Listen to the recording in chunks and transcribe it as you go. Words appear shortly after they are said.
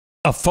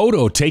A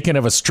photo taken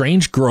of a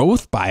strange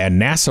growth by a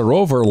NASA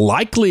rover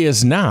likely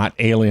is not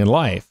alien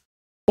life.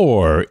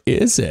 Or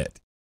is it?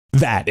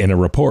 That in a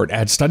report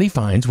at Study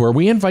Finds, where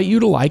we invite you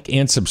to like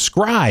and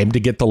subscribe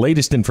to get the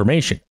latest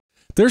information.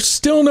 There's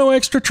still no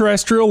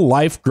extraterrestrial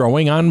life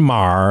growing on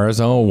Mars.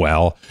 Oh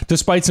well.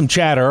 Despite some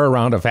chatter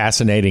around a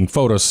fascinating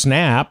photo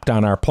snapped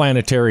on our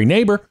planetary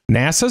neighbor,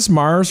 NASA's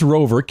Mars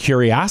rover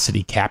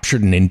Curiosity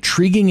captured an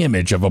intriguing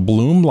image of a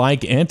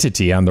bloom-like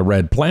entity on the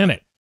red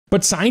planet.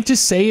 But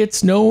scientists say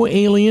it's no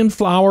alien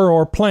flower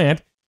or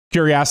plant.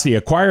 Curiosity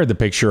acquired the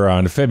picture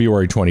on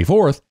February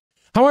 24th.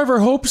 However,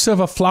 hopes of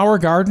a flower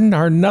garden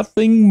are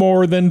nothing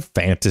more than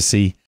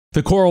fantasy.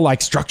 The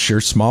coral-like structure,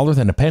 smaller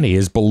than a penny,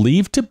 is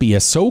believed to be a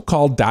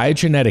so-called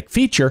diagenetic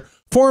feature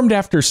formed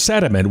after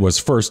sediment was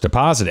first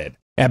deposited.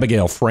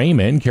 Abigail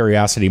Fraeman,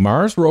 Curiosity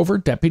Mars rover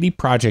deputy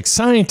project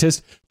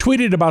scientist,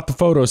 tweeted about the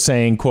photo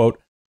saying, quote,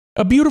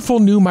 "A beautiful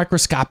new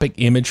microscopic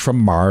image from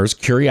Mars,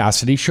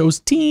 Curiosity shows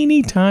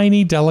teeny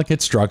tiny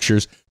delicate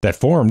structures that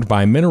formed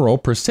by mineral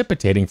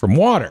precipitating from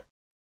water.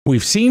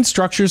 We've seen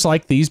structures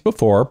like these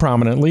before,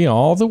 prominently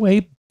all the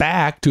way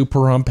back to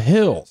Pahrump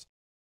Hills.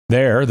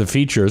 There, the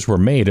features were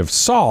made of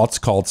salts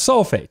called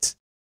sulfates.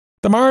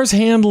 The Mars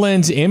hand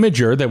lens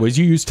imager that was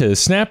used to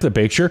snap the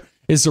picture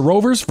is the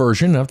rover's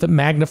version of the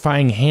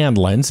magnifying hand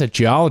lens that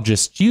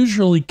geologists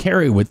usually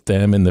carry with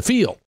them in the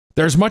field.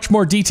 There's much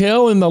more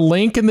detail in the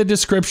link in the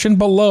description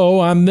below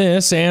on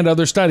this and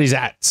other studies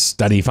at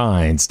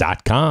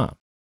studyfinds.com.